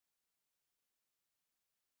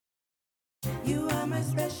You are my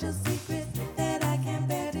special secret that I can't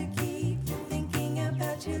bear to keep. Thinking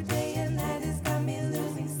about you day and night has got me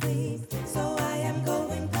losing sleep. So I am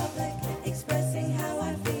going public, expressing how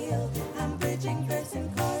I feel. I'm bridging verse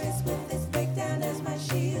and chorus with this breakdown as my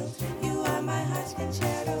shield. You are my heart's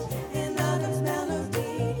concerto in autumn's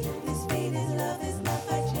melody. This faded love is not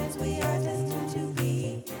by chance, we are destined to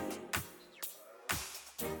be.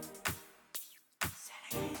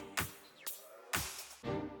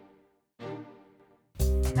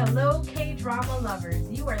 Hello, K-drama lovers.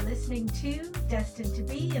 You are listening to Destined to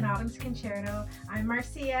Be in Autumn's Concerto. I'm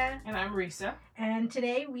Marcia. And I'm Risa. And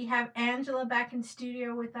today we have Angela back in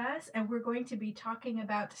studio with us, and we're going to be talking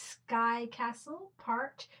about Sky Castle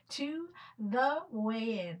Part 2, The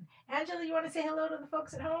Way-In. Angela, you want to say hello to the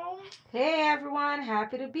folks at home? Hey everyone,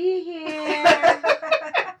 happy to be here.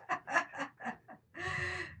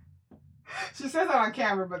 She says that on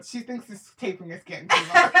camera, but she thinks this taping is getting too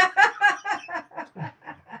long.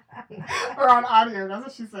 Or on audio, that's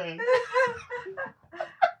what she's saying.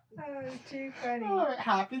 Oh, too funny. Oh,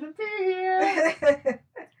 happy to be here.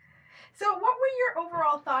 So, what were your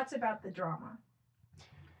overall thoughts about the drama?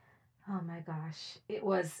 Oh my gosh, it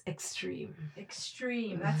was extreme.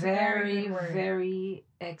 Extreme. That's very, a very good word. very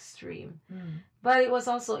extreme. Mm. But it was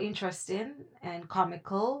also interesting and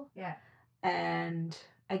comical. Yeah. And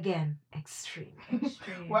again, extreme.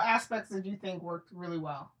 Extreme. What aspects did you think worked really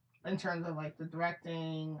well in terms of like the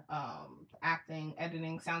directing, acting,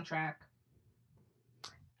 editing, soundtrack?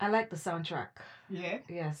 I like the soundtrack. Yeah.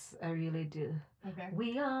 Yes, I really do. Okay.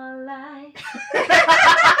 We all like. Keep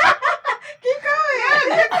going.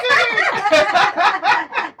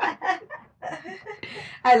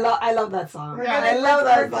 I love that song. We're Yeah, gonna, I love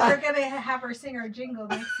that we're song. gonna have her sing our jingle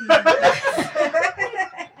next season.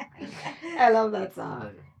 I love that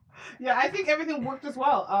song. Yeah, I think everything worked as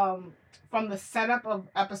well. From the setup of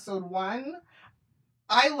episode 1,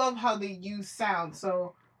 I love how they use sound.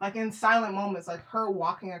 So, like in silent moments, like her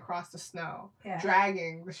walking across the snow, Yeah.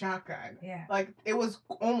 dragging the shotgun. Yeah. Like it was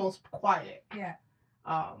almost quiet. Yeah.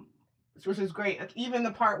 Which is great. Like even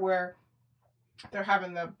the part where they're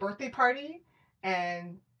having the birthday party,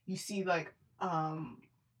 and you see like I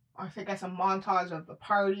think that's a montage of the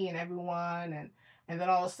party and everyone, and then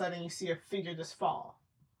all of a sudden you see a figure just fall.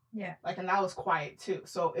 Yeah. Like, and that was quiet too.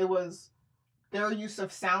 So it was, their use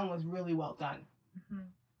of sound was really well done.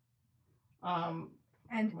 Mm-hmm.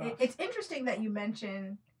 And it's interesting that you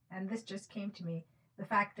mention, and this just came to me, the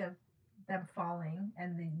fact of them falling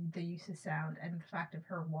and the use of sound and the fact of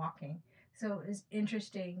her walking. So it's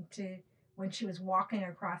interesting to, when she was walking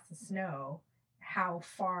across the snow, how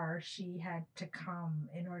far she had to come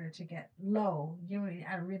in order to get low,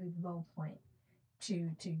 at a really low point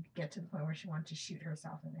to get to the point where she wanted to shoot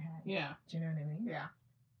herself in the head. Yeah. Do you know what I mean? Yeah.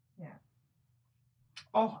 Yeah.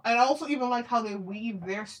 Oh, and I also even like how they weave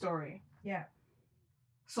their story. Yeah.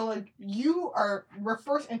 So, like, we're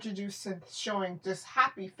first introduced to showing just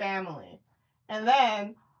happy family. And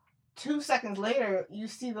then 2 seconds later, you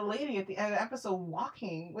see the lady at the end of the episode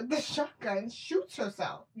walking with the shotgun, shoots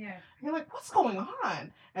herself. Yeah. And you're like, what's going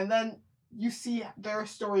on? And then you see their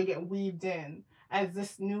story get weaved in as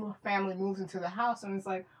this new family moves into the house. And it's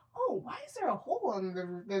like, oh, why is there a hole in the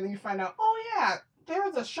roof? Then you find out, oh, yeah, there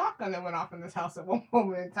was a shotgun that went off in this house at one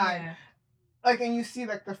moment in time. Yeah. Like, and you see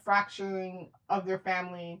like the fracturing of their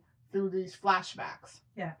family through these flashbacks.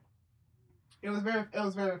 Yeah. It was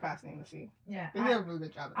very fascinating to see. Yeah. They did a really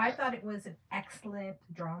good job of I that. thought it was an excellent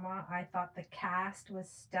drama. I thought the cast was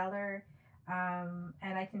stellar. And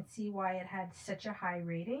I can see why it had such a high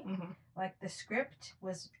rating. Mm-hmm. Like, the script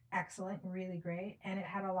was excellent, really great, and it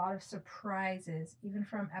had a lot of surprises, even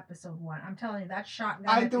from episode 1. I'm telling you, that shotgun.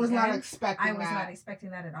 I at the was not end, expecting I was that. not expecting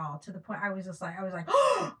that at all. To the point, I was like,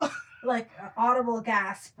 like audible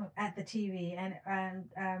gasp at the TV.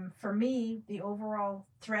 And for me, the overall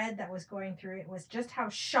thread that was going through it was just how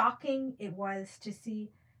shocking it was to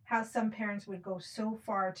see how some parents would go so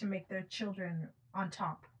far to make their children on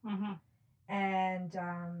top. Mm-hmm. And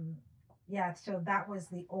yeah, so that was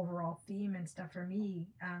the overall theme and stuff for me,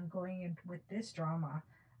 going in with this drama.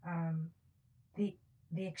 The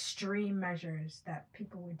extreme measures that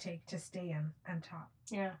people would take to stay on top.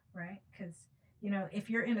 Yeah. Right? Because, if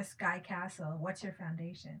you're in a sky castle, what's your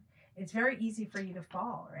foundation? It's very easy for you to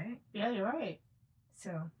fall, right? Yeah, you're right.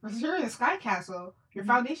 So. If you're in a sky castle, your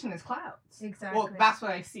foundation is clouds. Exactly. Well, that's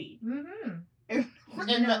what I see. Mm-hmm. In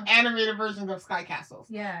the animated versions of sky castles.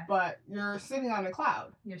 Yeah. But you're sitting on a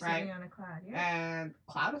cloud. You're right? sitting on a cloud, yeah. And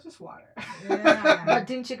cloud is just water. Yeah. But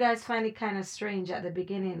didn't you guys find it kind of strange at the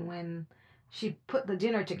beginning when she put the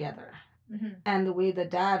dinner together? Mm-hmm. and the way the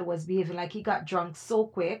dad was behaving. Like, he got drunk so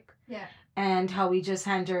quick, Yeah. and how he just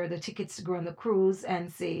handed her the tickets to go on the cruise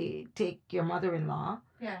and say, take your mother-in-law.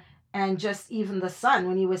 Yeah. And just even the son,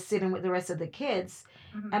 when he was sitting with the rest of the kids,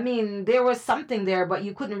 Mm-hmm. I mean, there was something there, but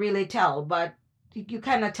you couldn't really tell. But you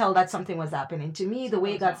kind of tell that something was happening. To me, the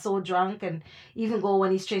way he got so drunk, and even go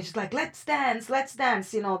when he's changed, it's like, let's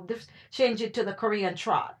dance, you know, change it to the Korean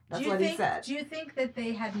trot. That's what he said. Do you think that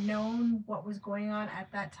they had known what was going on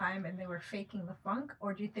at that time and they were faking the funk,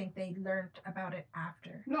 or do you think they learned about it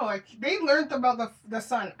after? No, like they learned about the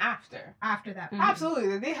son after. After that. Mhm.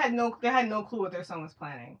 Absolutely, they had no clue what their son was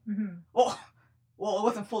planning. Mm-hmm. Well, it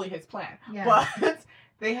wasn't fully his plan, Yeah. but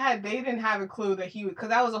they didn't have a clue that he would, because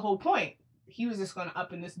that was the whole point. He was just gonna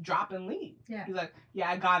up and just drop and leave. Yeah. He's like,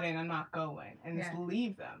 yeah, I got in, I'm not going, and just Yeah.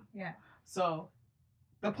 leave them. Yeah. So,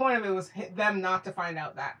 the point of it was them not to find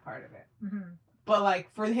out that part of it. Mm-hmm. But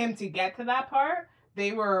like for him to get to that part,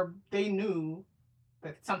 they knew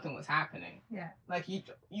that something was happening. Yeah. Like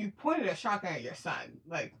you pointed a shotgun at your son.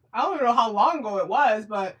 Like I don't know how long ago it was,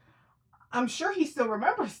 but I'm sure he still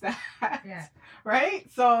remembers that. Yeah. Right?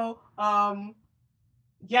 So,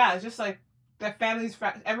 yeah, it's just like the family's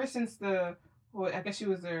ever since I guess she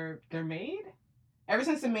was their maid. Ever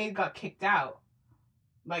since the maid got kicked out,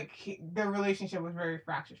 like their relationship was very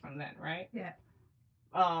fractured from then, right? Yeah.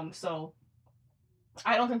 So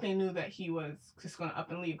I don't think they knew that he was just gonna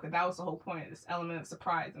up and leave, because that was the whole point, this element of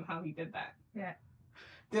surprise and how he did that. Yeah.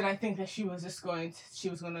 Did I think that she was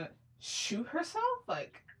gonna shoot herself?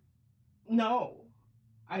 Like, no,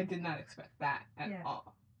 I did not expect that at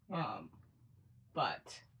all. Yeah.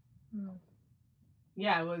 But Mm.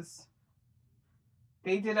 yeah, it was.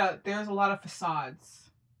 There's a lot of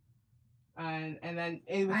facades, and then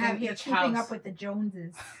I have here each keeping house. up with the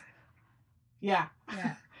Joneses. Yeah.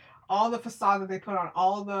 Yeah. All the facades that they put on,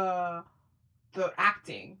 all the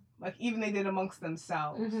acting, like even they did amongst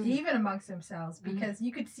themselves. Mhm. Even amongst themselves, Mhm. because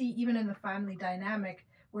you could see even in the family dynamic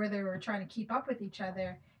where they were trying to keep up with each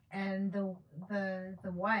other, and the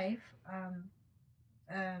wife,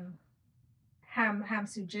 Ham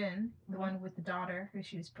Soo-jin, the one with the daughter who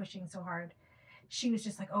she was pushing so hard, she was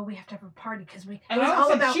just like, oh, we have to have a party because we. And it was I all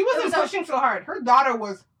was about, she wasn't pushing so hard. Her daughter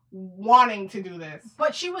was wanting to do this.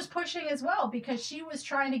 but she was pushing as well because she was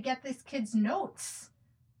trying to get this kid's notes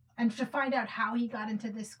and to find out how he got into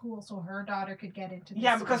this school so her daughter could get into this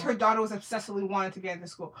Yeah, because school. her daughter was obsessively wanting to get into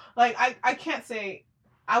school. Like I can't say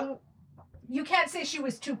You can't say she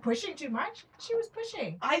was pushing too much. She was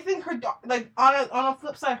pushing. I think her like on a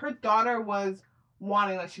flip side, her daughter was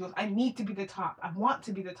wanting, like she goes, I need to be the top. I want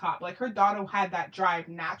to be the top. Like her daughter had that drive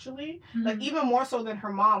naturally. Like Mhm. even more so than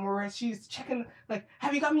her mom, where she's checking like,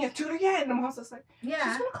 have you got me a tutor yet? And the mom's just like, Yeah.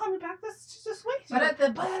 she's gonna call me back. She's just wait. She's But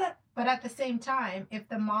like, at the same time, if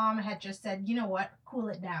the mom had just said, you know what, cool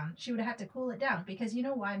it down, she would have had to cool it down, because you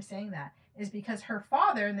know why I'm saying that is because her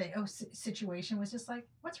father in the situation was just like,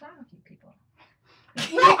 what's wrong with you people?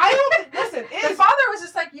 no, I don't listen. The father was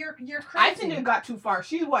just like, you're crazy. I think it got too far.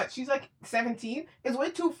 She's like 17. It's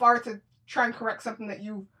way too far to try and correct something that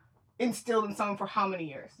you instilled in someone for how many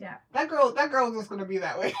years? Yeah. That girl's just gonna be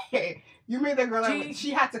that way. You made that girl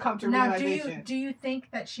she had to come to Now, realization. do you think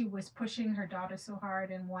that she was pushing her daughter so hard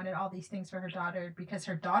and wanted all these things for her daughter because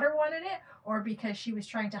her daughter wanted it, or because she was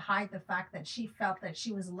trying to hide the fact that she felt that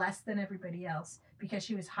she was less than everybody else because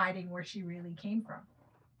she was hiding where she really came from?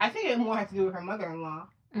 I think it more had to do with her mother-in-law.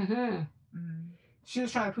 Mhm. Mm. She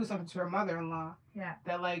was trying to prove something to her mother-in-law. Yeah.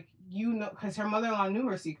 That like, you know, because her mother-in-law knew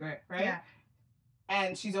her secret, right? Yeah.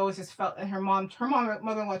 And she's always just felt, and her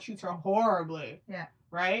mother-in-law treats her horribly. Yeah.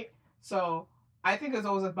 Right? So I think it's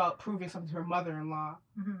always about proving something to her mother-in-law.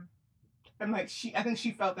 Mm-hmm. And like I think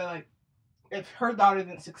she felt that like, if her daughter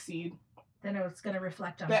didn't succeed, Then it was going to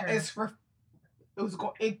reflect on that her.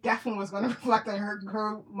 it definitely was going to reflect on her.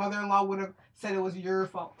 Her mother-in-law would have said it was your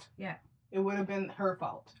fault. Yeah. It would have been her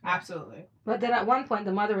fault. Yeah. Absolutely. But then at one point,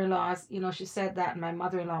 the mother-in-law, she said that my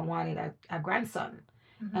mother-in-law wanted a grandson,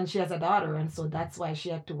 Mhm. and she has a daughter, and so that's why she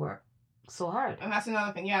had to work so hard. And that's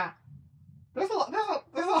another thing. Yeah. There's a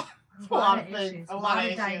lot of things. issues, A lot of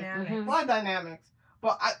issues. dynamics. Mhm. A lot of dynamics.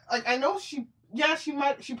 But I know she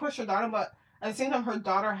pushed her daughter, but at the same time her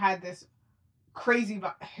daughter had this crazy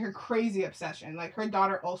obsession. Like her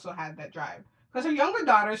daughter also had that drive. Because her younger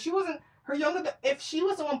daughter, if she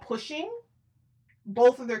was the one pushing,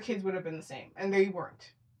 both of their kids would have been the same, and they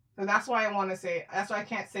weren't. So that's why I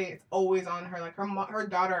can't say it's always on her. Like her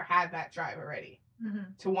daughter had that drive already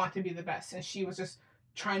Mhm. to want to be the best, and she was just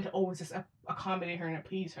trying to always just accommodate her and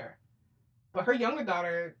appease her. But her younger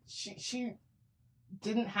daughter, she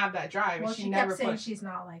didn't have that drive. Well, she she never kept saying pushed. she's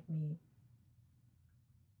not like me.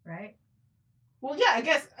 Right? Well, yeah, I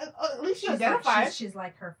guess at least you She's identify. she's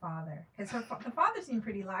like her father, because the father seemed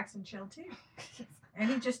pretty lax and chill too, and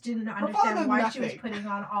he just didn't father understand did why she was nothing. putting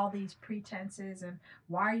on all these pretenses and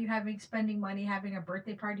why are you spending money having a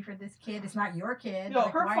birthday party for this kid? It's not your kid. No,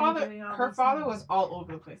 Like, her why are you father. doing all Her these father things? was all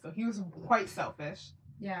over the place. So he was quite selfish.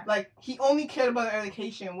 Yeah. Like he only cared about the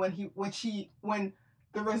education when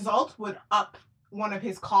the result would up one of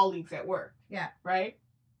his colleagues at work. Yeah. Right.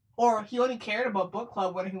 Or he only cared about book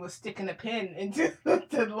club when he was sticking a pin into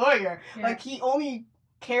the lawyer. Yeah. Like he only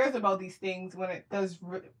cares about these things when it does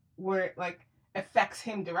where it like affects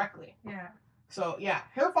him directly. Yeah. So yeah,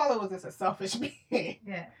 her father was just a selfish being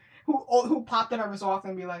Yeah. who popped it every so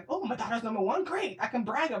often and be like, oh, my daughter's #1, great, I can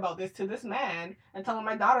brag about this to this man and tell him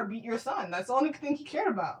my daughter beat your son. That's the only thing he cared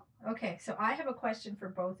about. Okay, so I have a question for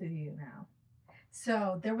both of you now.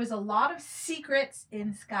 So there was a lot of secrets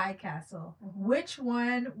in Sky Castle. Which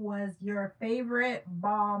one was your favorite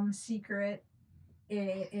bomb secret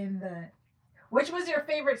in the? Which was your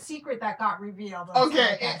favorite secret that got revealed? On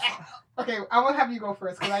Sky Okay, Castle? okay, I will have you go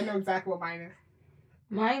first because I know exactly what mine is.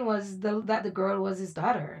 Mine was that the girl was his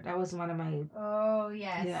daughter. That was one of my Oh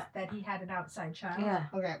yes, Yeah. that he had an outside child. yeah.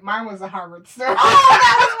 Okay, mine was the Harvard story. Oh,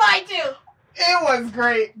 that was mine too. It was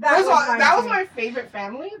great. That First of was all, mine that was too. my favorite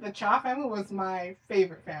family. The Cha family was my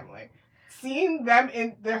favorite family. Seeing them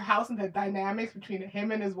in their house and the dynamics between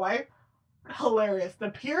him and his wife, hilarious. The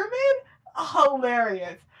pyramid,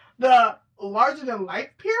 hilarious. The larger than life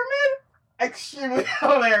pyramid, extremely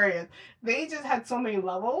hilarious. They just had so many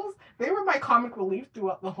levels. They were my comic relief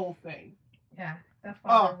throughout the whole thing. Yeah, that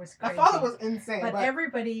father was crazy. That father was insane. But But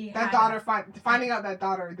everybody that had daughter, finding out that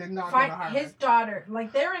daughter did not go to Harvard. his daughter,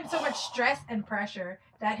 like they're in so much stress and pressure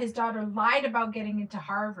that his daughter lied about getting into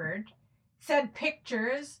Harvard, sent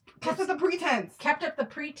pictures, Kept up the pretense. kept up the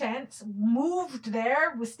pretense, moved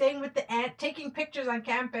there, was staying with the aunt, taking pictures on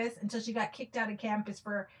campus until she got kicked out of campus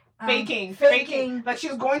for Faking. Like she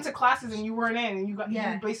was going to classes and you weren't in, and you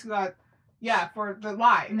Yeah. you basically got for the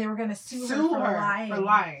lie. And they were gonna sue her Sue for her lying, for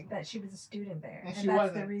lying. that she was a student there, And and she that's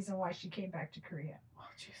wasn't. the reason why she came back to Korea. Oh,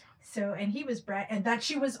 jeez. So, and he was and that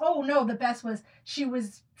she was. Oh no, the best was she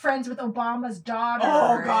was friends with Obama's daughter.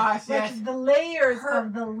 Oh, gosh, like yes. the layers Her-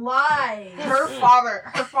 of the lies. Her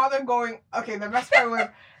father going. Okay, the best part was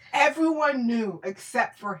everyone knew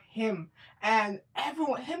except for him, and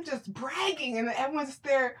him just bragging, and everyone's just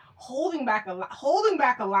there holding back a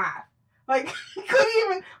laugh. Like he couldn't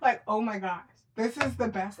even like. Oh my gosh, this is the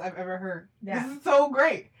best I've ever heard. Yeah. This is so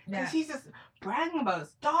great. Yeah. Because he's just bragging about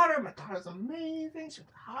his daughter. My daughter's amazing. She was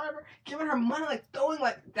at Harvard. Giving her money, like throwing,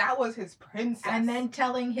 like that was his princess. And then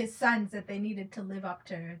telling his sons that they needed to live up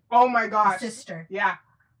to oh my his gosh, sister, yeah.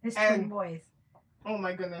 his And- twin boys. Oh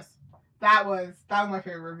my goodness, that was my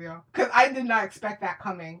favorite reveal. Because I did not expect that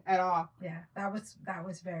coming at all. Yeah, that was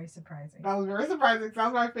very surprising. That was very surprising. 'Cause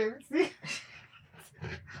that was my favorite scene.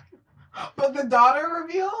 But the daughter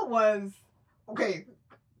reveal was okay.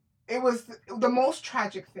 It was the most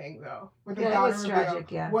tragic thing though. With the Yeah, it daughter was reveal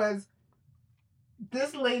tragic, yeah. was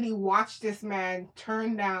this lady watched this man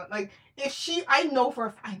turn down. Like I know for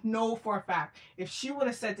a fact, if she would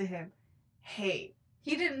have said to him, "Hey,"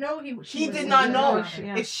 He didn't know He was did his not know. daughter.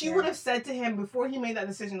 Yeah. if she would have said to him before he made that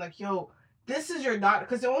decision, like, "Yo, this is your daughter,"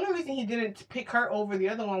 because the only reason he didn't pick her over the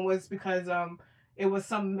other one was because it was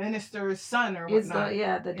some minister's son or It's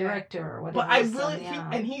whatnot. the director or whatever. But I his son, really, yeah.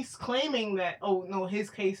 and he's claiming that, oh no, his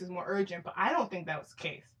case is more urgent, but I don't think that was the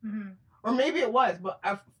case. Mhm. Or maybe it was, but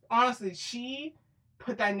honestly, she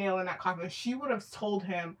put that nail in that coffin. She would have told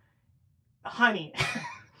him, honey,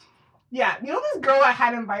 yeah, you know this girl I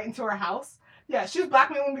had invited to her house? Yeah, she was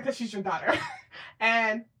blackmailing because she's your daughter.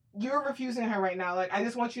 And you're refusing her right now. Like, I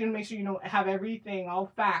just want you to make sure you know have everything, all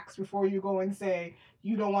facts, before you go and say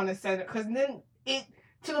you don't want to send it. Because then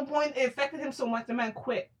to the point, it affected him so much, the man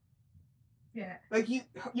quit. Yeah. Like,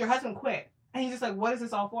 your husband quit. And he's just like, what is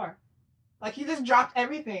this all for? Like, he just dropped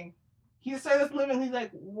everything. He just started living. He's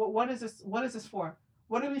like, what is this? What is this for?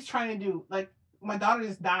 What are we trying to do? Like, my daughter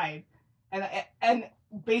just died. And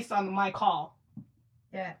based on my call.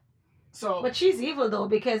 Yeah. So. But she's evil though,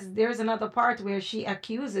 because there's another part where she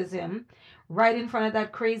accuses him right in front of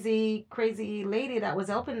that crazy lady that was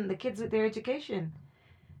helping the kids with their education.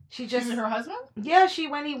 She just She's her husband? Yeah,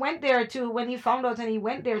 when he found out and he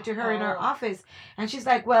went there to her in her Oh. office, and she's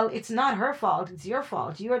like, well, it's not her fault, it's your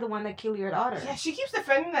fault. You're the one that killed your daughter. Yeah, she keeps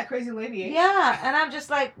defending that crazy lady. Eh? Yeah, and I'm just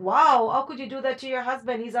like, wow, how could you do that to your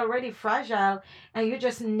husband? He's already fragile, and you're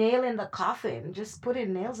just nailing the coffin, just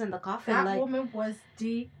putting nails in the coffin. That like, woman was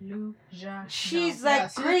delusional. she's Yeah, like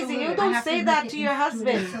she's crazy. You deluded. don't I have say to that make to it your in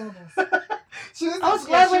husband. syllables. She was, I was yeah,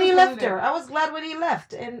 glad she when was he left deluded. her. I was glad when he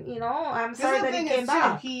left, and I'm This sorry is the that he thing came is,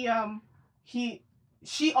 back. too,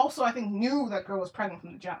 she also, I think, knew that girl was pregnant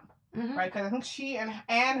from the jump, Mhm. right? Because I think she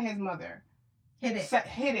and his mother Hit it.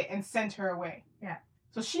 hid it and sent her away. Yeah.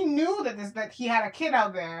 So she knew that he had a kid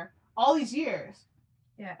out there all these years.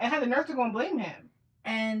 Yeah. And had the nerve to go and blame him.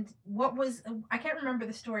 And what was, I can't remember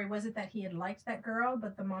the story. Was it that he had liked that girl,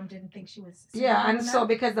 but the mom didn't think she was Yeah, suitable and so enough?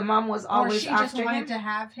 because the mom was Or always she just after wanted him. to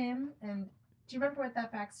have him? And do you remember what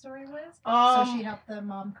that backstory was? Um, So she helped the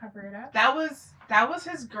mom cover it up? That was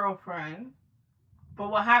his girlfriend. But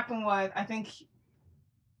what happened was, I think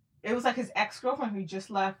it was like his ex-girlfriend who just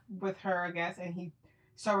left with her, I guess, and he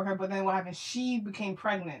started with her. But then what happened? She became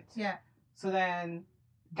pregnant. Yeah. So then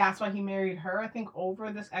that's why he married her, I think,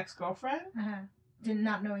 over this ex-girlfriend. Uh-huh.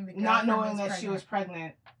 Not knowing the Not girlfriend knowing was that she was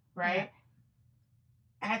pregnant, right? Yeah.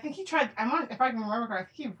 And I think he tried. If I can remember correctly,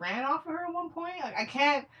 I think he ran off of her at one point. Like I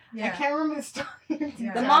can't remember the story. Yeah.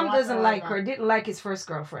 The Yeah, mom I watched doesn't a lot like of her. that. Didn't like his first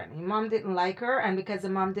girlfriend. His mom didn't like her, and because the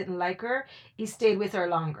mom didn't like her, he stayed with her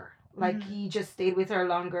longer. Like Mhm. he just stayed with her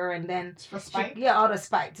longer, and then For spite. out of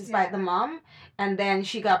spite, to spite Yeah. the mom, and then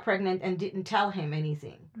she got pregnant and didn't tell him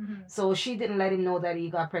anything. Mhm. So she didn't let him know that he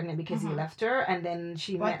got pregnant because he Mhm. left her, and then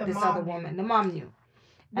she But met the this mom other knew. woman. The mom knew.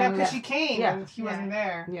 Yeah, And because left. she came Yeah. and he Yeah. wasn't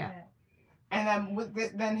there. Yeah. And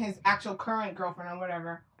then then his actual current girlfriend or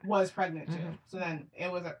whatever was pregnant too. Mhm. So then it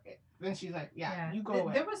was then she's like, yeah, you go Th-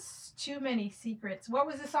 away. There was too many secrets. What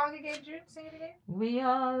was the song again, June? Sing it again. We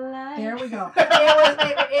all like. There we go.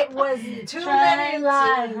 It was too many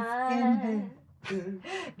lies in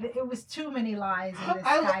it was too many lies in this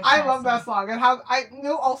Sky I love that Castle. song and how I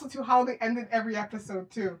knew also too how they ended every episode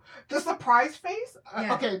too. The surprise face.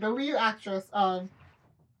 Yeah. Okay, the lead actress,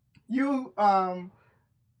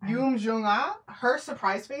 Yoon Jung-ah, her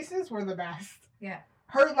surprise faces were the best. Yeah.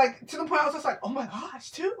 Her like to the point I was just like, oh my gosh,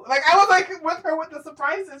 too. Like I was like with her with the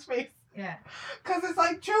surprises face. Yeah. Cause it's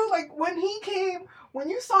like true, like when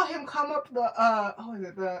you saw him come up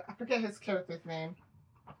the I forget his character's name.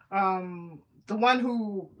 The one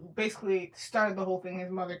who basically started the whole thing, his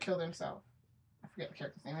mother killed himself. I forget the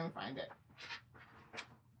character's name, let me find it.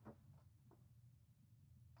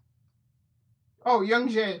 Oh, Young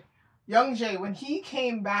Jae. Young Jae, when he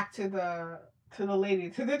came back to the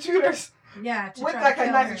tutors Yeah. To with try like to a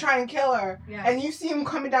kill knife her. to try and kill her. Yeah. And you see him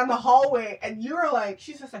coming down the hallway, and you're like,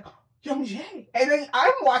 she's just like, Young Jae. And then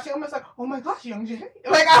I'm watching, I'm just like, oh my gosh, Young Jae.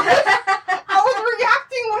 Like, I was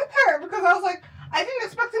reacting with her because I was like, I didn't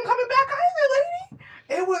expect him coming back either,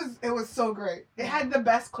 lady. It was so great. It had the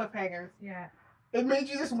best cliffhangers. Yeah. It made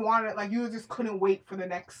you just want it, like, you just couldn't wait for the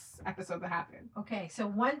next episode to happen. Okay, so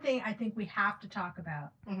one thing I think we have to talk about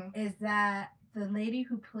Mhm. is that the lady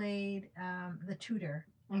who played the tutor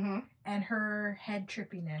Mm-hmm. and her head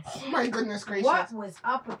trippiness. Oh my goodness gracious. What was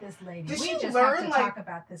up with this lady? Did we she just learn, have to like- talk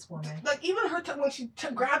about this woman. Like, even her, when she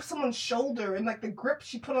grabbed someone's shoulder and, like, the grip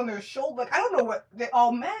she put on their shoulder, like, I don't know what they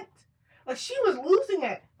all meant. Like, she was losing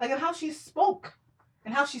it. Like, in how she spoke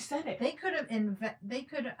and how she said it. They could have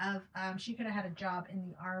she could have had a job in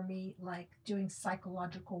the army, like doing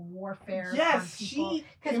psychological warfare. Yes, on people. she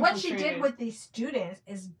Because what she did infiltrated. with these students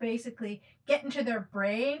is basically get into their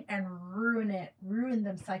brain and ruin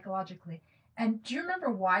them psychologically. And do you remember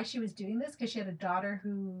why she was doing this? Because she had a daughter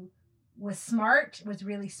who was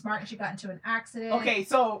really smart, and she got into an accident. Okay,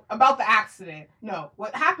 so about the accident. No,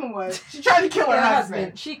 what happened was she tried to kill her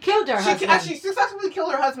husband. She killed her She husband. actually successfully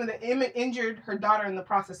killed her husband and injured her daughter in the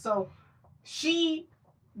process. So she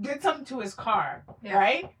did something to his car, Yeah.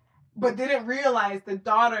 right? But didn't realize the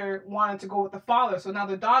daughter wanted to go with the father. So now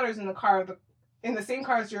the daughter's in the car, in the same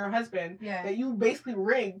car as your husband, Yeah. that you basically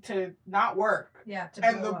rigged to not work. Yeah. To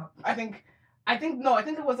And blow the up. I think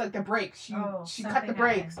it was like the brakes. She cut something the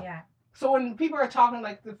brakes. happened, Yeah. So when people are talking,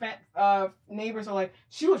 like the neighbors are like,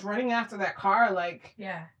 she was running after that car,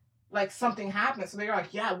 like something happened. So they're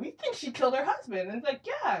like, yeah, we think she killed her husband. And it's like,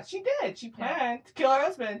 yeah, she did. She planned to kill her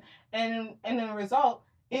husband, and in the result,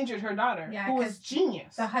 injured her daughter, Yeah, who was 'cause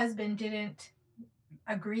genius. The husband didn't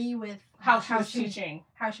agree with how she was teaching.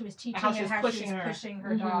 how she was teaching, How and she was how pushing she was her. pushing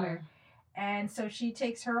her Mhm. daughter. And so she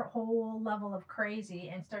takes her whole level of crazy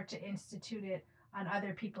and start to institute it on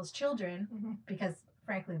other people's children Mhm. because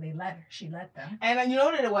frankly she let them. And you know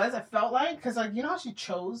what it was? I felt like, because like, you know how she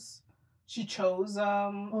chose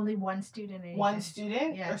Only one student. in one each.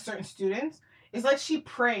 student Yeah. or certain students. It's like she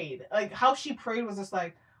prayed. Like how she prayed was just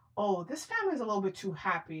like, oh, this family's a little bit too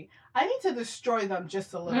happy. I need to destroy them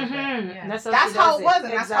just a little bit. Mhm. Yeah. That's how, That's she how does it was,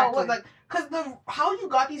 and that's how it was. Exactly. Like, because how you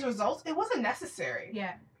got these results, it wasn't necessary.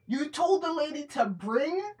 Yeah. You told the lady to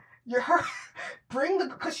bring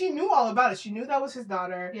because she knew all about it. She knew that was his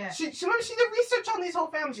daughter. Yeah. She remember she did research on these whole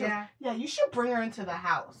families. She goes, Yeah. yeah, you should bring her into the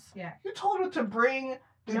house. Yeah. You told her to bring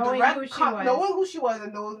the Knowing direct who she was. knowing who she was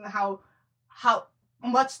and knowing how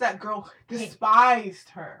much that girl despised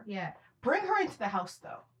her. Yeah. Bring her into the house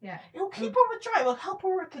though. Yeah. It'll keep her with drive. It'll help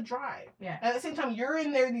her with the drive. Yeah. And at the same time, you're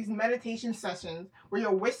in there these meditation sessions where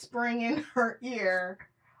you're whispering in her ear.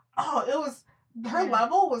 Oh, it was her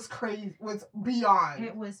level was crazy, was beyond.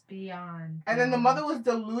 It was beyond. And then the mother was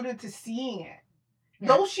deluded to seeing it. Yeah.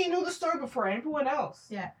 Though she knew the story before everyone else.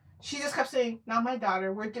 Yeah. She just kept saying, "Not my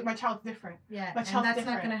daughter. My child's different. Yeah. My And child's that's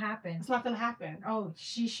different. not gonna happen. It's not gonna happen." Oh,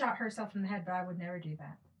 she shot herself in the head, but I would never do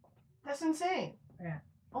that. That's insane. Yeah.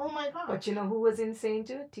 Oh my god. But you know who was insane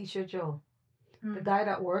too? Teacher Joe. Mm. The guy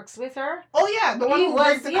that works with her. Oh yeah, the one He who was,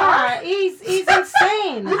 breaks the car. he's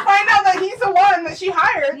insane. You find out that he's the one that she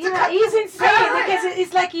hired. to Yeah, cut- he's insane Right. because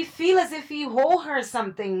it's like he feel as if he owe her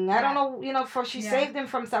something. I don't Yeah. know, for she Yeah. saved him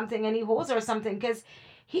from something and he owes her something because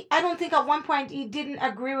I don't think at one point he didn't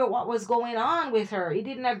agree with what was going on with her. He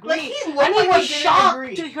didn't agree. Like he looked And he like was he didn't shocked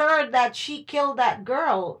agree. to her that she killed that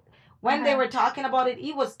girl. When they Uh-huh. were talking about it,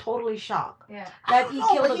 he was totally shocked Yeah. that he No,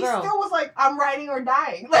 killed but the he girl. still was like, "I'm riding or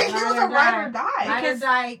dying." Like he Ride was or a ride or die. Ride or Because-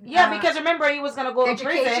 die. Yeah, because remember he was gonna go to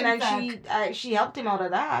prison, education and she helped him out of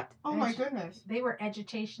that. Oh my goodness. they were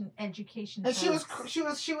education. And she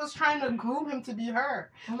was trying to groom him to be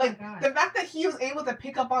her. Oh my Like God. the fact that he was able to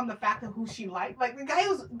pick up on the fact of who she liked. Like the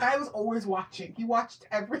guy was always watching. He watched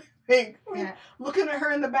everything. Yeah. Looking at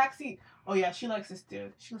her in the back seat. Oh yeah, she likes this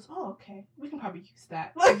dude. She goes, "Oh okay, we can probably use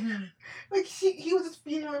that." Like, Mhm. like he was just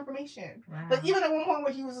feeding her information. Wow. Like even at one point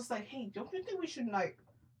where he was just like, "Hey, don't you think we should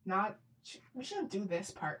we shouldn't do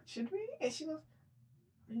this part, should we?" And she goes,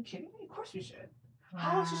 "Are you kidding me? Of course we should.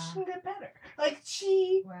 How else is she gonna get better?" Like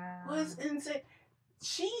she Wow. was insane.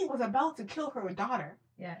 She was about to kill her daughter.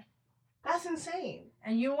 Yeah. That's insane.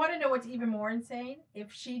 And you want to know what's even more insane?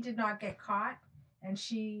 If she did not get caught, and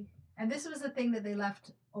this was the thing that they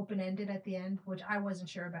left open-ended at the end, which I wasn't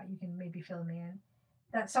sure about. You can maybe fill me in.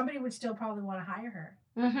 That somebody would still probably want to hire her.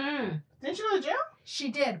 Mm-hmm. Didn't she go to jail? She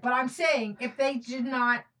did, but I'm saying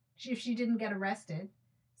if she didn't get arrested,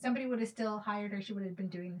 somebody would have still hired her. She would have been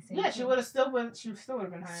doing the same. Yeah, thing. she would have still been. She still would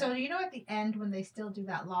have been hired. So you know, at the end when they still do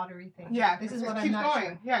that lottery thing. yeah, This is it what I'm keeps not going.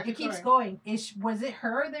 sure. Yeah, It keeps going. Was it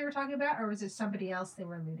her they were talking about, or was it somebody else they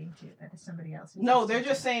were alluding to? That is somebody else. who's No, this they're teacher?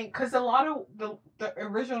 just saying because the lotto, the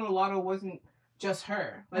original lotto wasn't just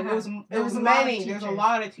her. Like Uh-huh. it There was was a lot of many. There's a teachers.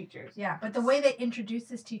 lot of teachers. Yeah, but the way they introduced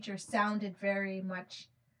this teacher sounded very much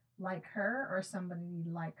like her or somebody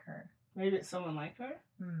like her. Maybe it's someone like her.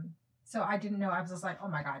 So I didn't know. I was just like, oh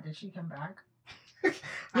my God, did she come back? Yeah,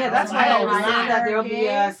 I that's was why I like, was saying hire that there'll be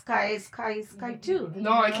a again? Sky 2. You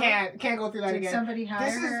No, I know? can't go through that Did again. somebody hire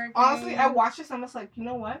This is her? honestly, I again? watched this. I'm just like, you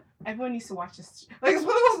know what? Everyone needs to watch this. Like it's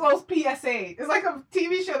one of those PSA. It's like a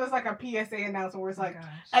TV show that's like a PSA announcement where it's Oh my like gosh.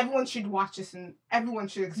 everyone should watch this and everyone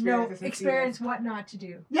should experience this. And see experience this. what not to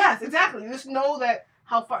do. Yes, exactly. Just know that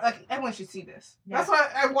how far. Like everyone should see this. Yeah. That's why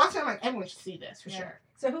I watch it. I'm like everyone should see this for Yeah. sure.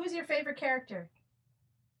 So who was your favorite character?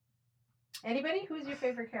 Anybody? Who's your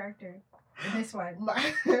favorite character in this one?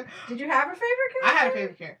 Did you have a favorite character? I had a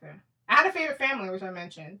favorite character. I had a favorite family, which I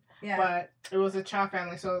mentioned, Yeah. but it was a child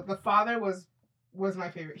family. So the father was my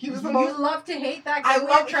favorite. He was the you most. love to hate that I weird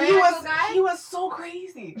love. He triangle guy. was so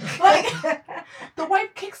crazy. Like the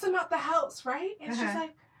wife kicks him out the house, right? And she's Uh-huh.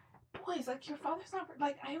 like, "Boys, like your father's not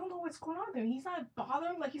like I don't know what's going on with him. He's not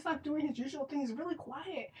bothering. Like he's not doing his usual thing. He's really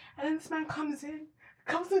quiet." And then this man comes in,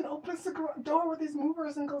 opens the door with his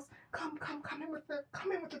movers, and goes, "Come in with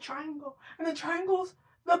the triangle." And the triangle's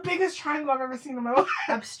the biggest triangle I've ever seen in my life.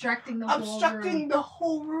 Obstructing the whole Obstructing room. the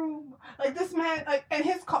whole room. Like this man, like, and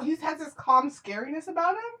he has this calm scariness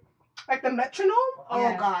about him, like the metronome. Oh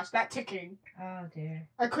Yeah. gosh, that ticking. Oh dear.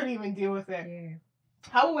 I couldn't even deal with it. Dear.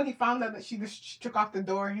 How about when he found out that she took off the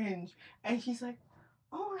door hinge, and he's like,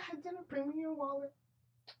 "Oh, I didn't bring me your wallet.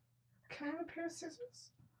 Can I have a pair of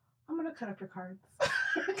scissors? I'm gonna cut up your cards."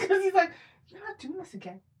 Because he's like, "You're not doing this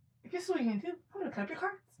again. If this is what you're gonna do, I'm gonna cut up your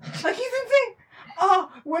cards." Like he's insane.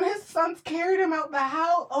 Oh, when his sons carried him out the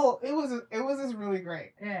house, oh, it was just really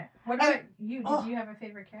great. Yeah. What And- about you? Did oh. you have a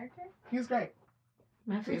favorite character? He was great.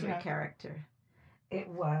 My Who'd you favorite have? character. It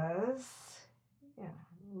was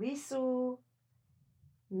Lisu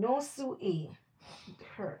Nosue.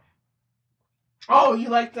 Her. Oh, you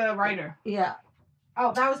liked the writer. Yeah.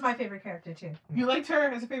 Oh, that was my favorite character too. You liked her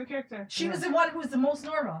as a favorite character. She was the one who was the most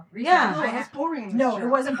normal. Risa. Yeah. No, I it was ha- boring. in this no, show. it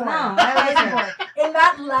wasn't boring. No, I I wasn't liked boring. In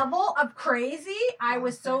that level of crazy, I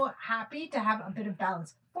was so happy to have a bit of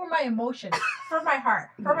balance for my emotions, for my heart,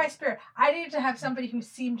 for my spirit. I needed to have somebody who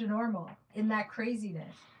seemed normal in that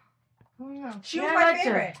craziness. Oh, yeah. She Yeah, was I my liked her.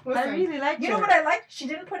 favorite. I Listen, really liked You her. know what I liked? She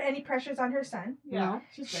didn't put any pressures on her son. Yeah. No.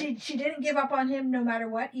 She's great. She didn't give up on him no matter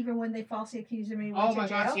what, even when they falsely accused him and he went Oh to my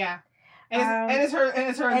jail. gosh, yeah. And it's her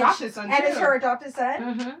adopted son too. And it's her adopted son.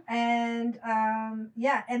 Mm-hmm. And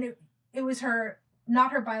yeah, and it was her,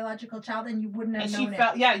 not her biological child, and you wouldn't have And known she it.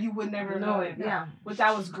 felt, yeah, you would never know it. Yeah. Which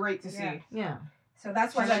that was great to Yeah. see. Yeah. So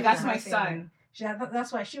that's why She's like, she that's was my favorite. son.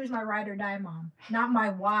 That's why she was my ride or die mom, not my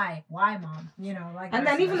why mom. You know, like. And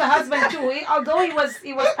then even the husband too. Although he was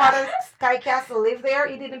part of Sky Castle, lived there,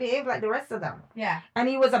 he didn't behave like the rest of them. Yeah, And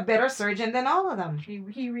he was a better surgeon than all of them. he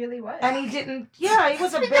really was. And he didn't. Yeah, he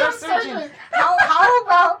was a better surgeon.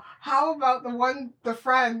 How about the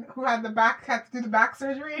friend who had to do the back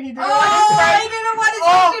surgery and he didn't I didn't want his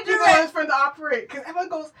he sister to do didn't want it. his friend to operate because everyone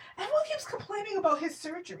keeps complaining about his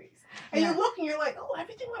surgeries. And Yeah. you look and you're like, oh,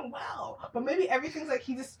 everything went well. But maybe everything's like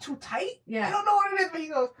he's just too tight. Yeah. I don't know what it is, but he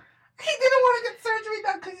goes, he didn't want to get surgery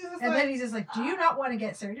done because he's just And like, then he's just like, "Do you not want to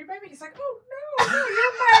get surgery, baby?" He's like, "Oh no,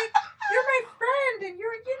 you're my friend, and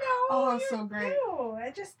you're oh, you're it's so great. No, I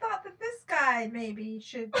just thought that this guy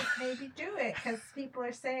should do it because people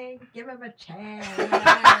are saying give him a chance." I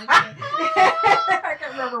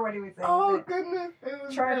can't remember what he was saying. Oh, but goodness. It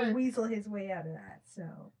was trying to great. weasel his way out of that.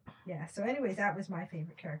 So yeah. So anyways, that was my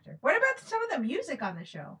favorite character. What about some of the music on the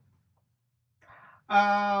show?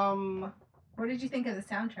 What did you think of the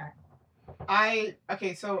soundtrack?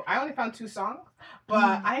 So I only found 2 songs,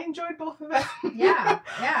 but I enjoyed both of them. Yeah,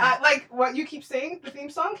 yeah. Like what you keep saying, the theme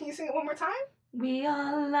song. Can you sing it one more time? We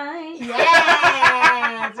are like.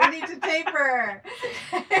 Yes, we need to taper.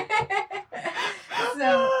 You're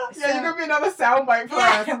gonna be another soundbite for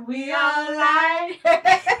us. We are live.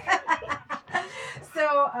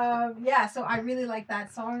 So I really like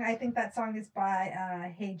that song. I think that song is by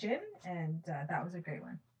Heijin, and that was a great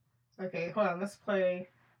one. Okay, hold on. Let's play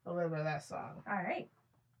a little bit of that song. All right.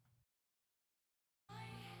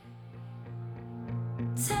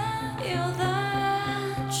 Tell you the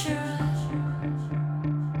truth.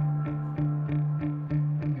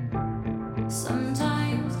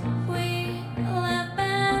 Sometimes we live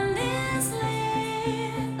endlessly.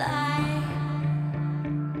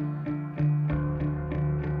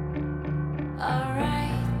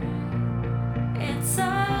 Alright,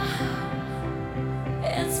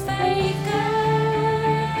 it's faker.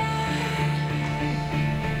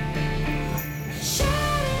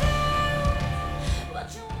 Shout it out, what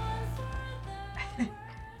you want for them.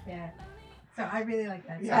 Yeah. So I really like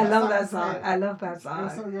that. Yeah, I that love song that is song. great. I love that It was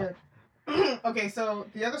so song. good. Okay, so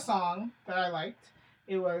the other song that I liked,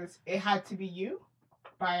 It Had to Be You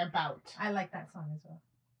by About. I like that song as well.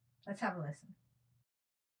 Let's have a listen.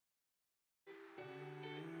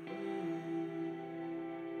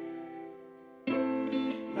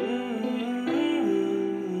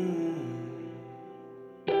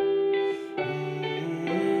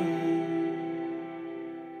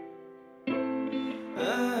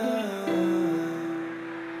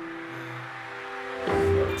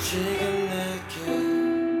 지금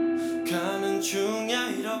내게 가는 중이야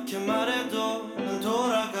이렇게 말해도 난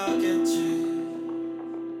돌아가겠지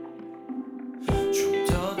좀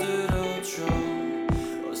더 들어줘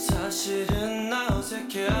사실은 나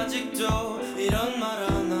어색해 아직도 이런 말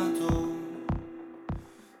하나도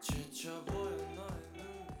지쳐 보여 너의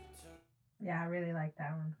눈빛은 Yeah, I really like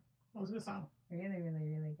that one. It was a good song. Really, really,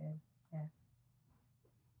 really good.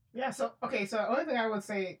 Yeah, so the only thing I would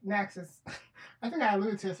say next is, I think I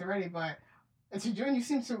alluded to this already, but June,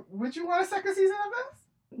 would you want a second season of this?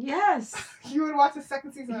 Yes. You would watch a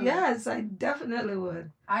second season of Yes, I definitely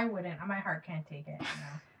would. I wouldn't. My heart can't take it. No.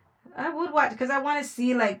 I would watch because I want to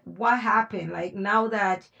see like what happened. Like now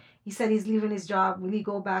that he said he's leaving his job, will he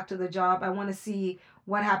go back to the job? I want to see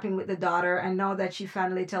what happened with the daughter. And now that she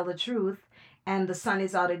finally tell the truth, and the son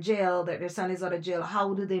is out of jail, that their son is out of jail,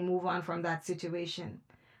 how do they move on from that situation?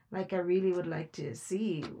 Like I really would like to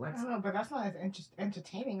see this? I what's. don't know, but that's not as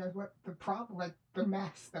entertaining as what the problem, like the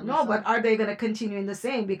mess that we No, saw. but are they gonna continue in the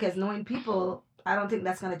same? Because knowing people, I don't think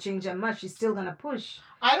that's gonna change that much. She's still gonna push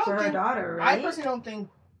I don't for her think, daughter, I right? personally don't think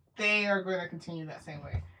they are going to continue that same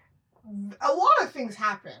way. A lot of things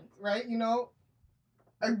happened, right? You know,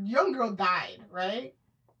 a young girl died, right?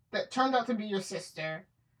 That turned out to be your sister,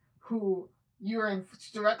 who you were in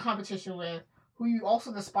direct competition with, who you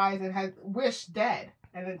also despised and had wished dead,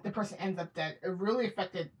 and then the person ends up dead. It really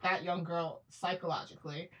affected that young girl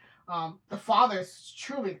psychologically. The father's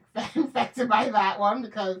truly affected by that one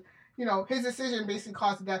because, you know, his decision basically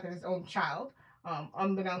caused the death of his own child,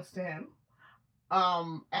 unbeknownst to him.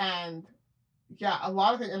 And yeah, a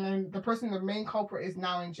lot of it, and then the main culprit is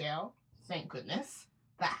now in jail. Thank goodness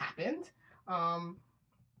that happened.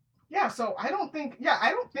 Yeah, so I don't think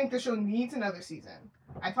the show needs another season.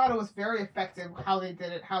 I thought it was very effective how they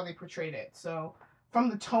did it, how they portrayed it. So from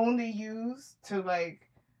the tone they used to like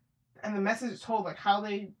and the message told, like how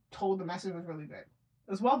they told the message was really good.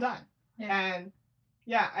 It was well done. Yeah. And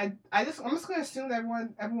yeah, I'm just gonna assume that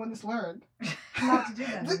everyone just learned Not to do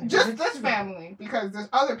that anymore. just this family, because there's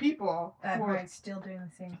other people that who are, might still doing the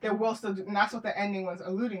same they thing. will still do, and that's what the ending was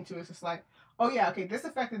alluding to. It's just like, oh yeah, okay, this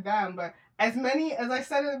affected them, but as many as I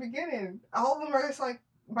said in the beginning, all of them are just like,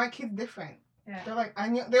 my kid's different. Yeah. They're like,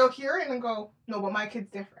 they'll hear it and go, no, but my kid's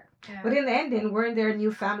different. Yeah. But in the ending, weren't there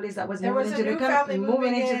new families that was There moving was a into new the family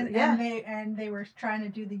moving into in, yeah. and they were trying to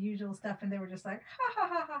do the usual stuff, and they were just like, ha ha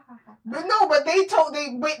ha ha ha. ha. But no, but they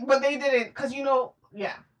didn't, because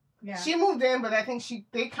yeah. Yeah. She moved in, but I think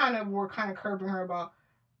they were curbing her about,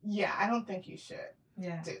 yeah, I don't think you should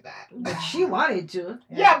Yeah. do that. But she wanted to.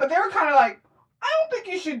 Yeah, but they were kind of like, I don't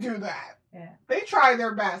think you should do that. Yeah. They try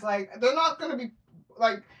their best. Like, they're not going to be,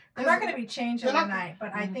 like... They're not going to be changed They're not- overnight,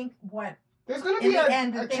 but I think what There's going to in be the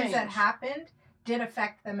end, the a things change. that happened did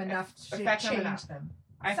affect them enough to Affect them change enough. them.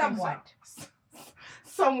 I Somewhat. think so.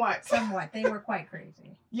 Somewhat. Somewhat. They were quite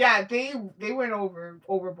crazy. Yeah, they went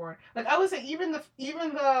overboard. Like, I would say even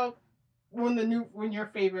when your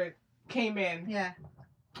favorite came in, Yeah.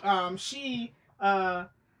 she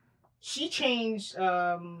changed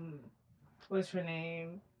what's her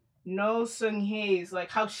name? No Sung Hae's,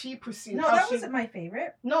 like how she perceived. No, how that she, wasn't my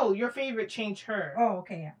favorite. No, your favorite changed her. Oh,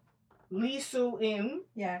 okay, yeah. Lee Soo Im,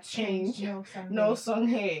 Yeah. Change. No, Sunday. No Sung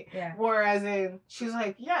Hae. Yeah. Whereas she's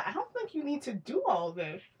like, yeah, I don't think you need to do all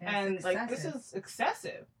this, Yeah, and it's like this excessive. is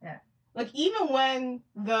excessive. Yeah. Like even when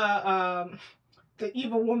the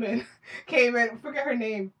evil woman came in, forget her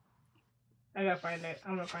name. I gotta find it.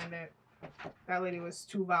 I'm gonna find it. That lady was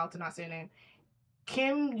too vile to not say her name.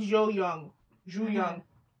 Kim Jo Young. Young.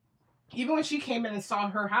 Even when she came in and saw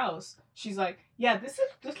her house, she's like, yeah, this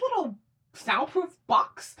little soundproof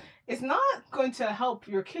box is not going to help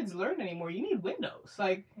your kids learn anymore. You need windows.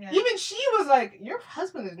 Like, Yeah. even she was like, your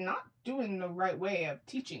husband is not doing the right way of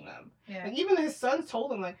teaching them. Yeah. Like, even his sons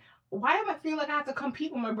told him, like, why am I feeling like I have to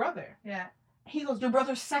compete with my brother? Yeah. He goes, your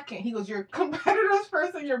brother's second. He goes, your competitor's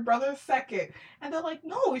first and your brother's second. And they're like,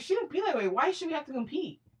 no, it shouldn't be that way. Why should we have to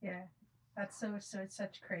compete? Yeah. That's so it's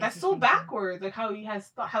such crazy. That's so thinking. backwards, like how he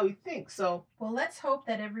thinks. So Well, let's hope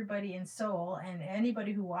that everybody in Seoul and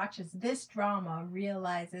anybody who watches this drama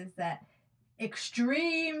realizes that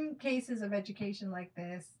extreme cases of education like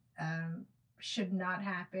this should not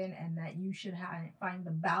happen, and that you should find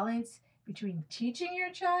the balance between teaching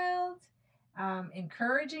your child,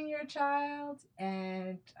 encouraging your child,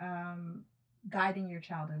 and guiding your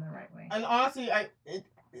child in the right way. and honestly,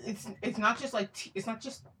 it's not just like it's not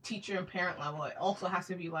just teacher and parent level. It also has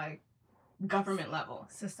to be like government level.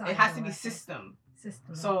 Society It has to be level. system.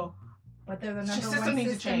 System. So but they're the System number one needs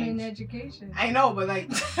to system in change. education. I know, but like,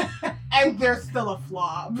 and there's still a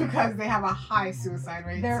flaw because they have a high suicide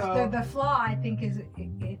rate. The flaw, I think, is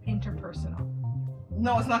interpersonal.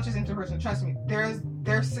 No, it's not just interpersonal. Trust me. There's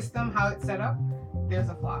their system, how it's set up. There's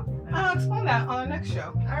a flaw. I'll explain that on the next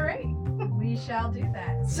show. All right. We shall do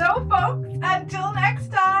that. So, folks, until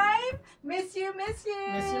next time, miss you, miss you.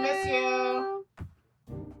 Miss you, miss you.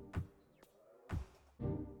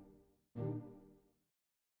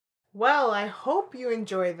 Well, I hope you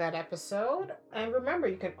enjoyed that episode. And remember,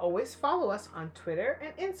 you can always follow us on Twitter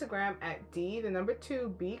and Instagram at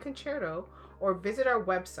D2B Concerto, or visit our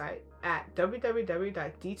website at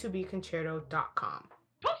www.d2bconcerto.com.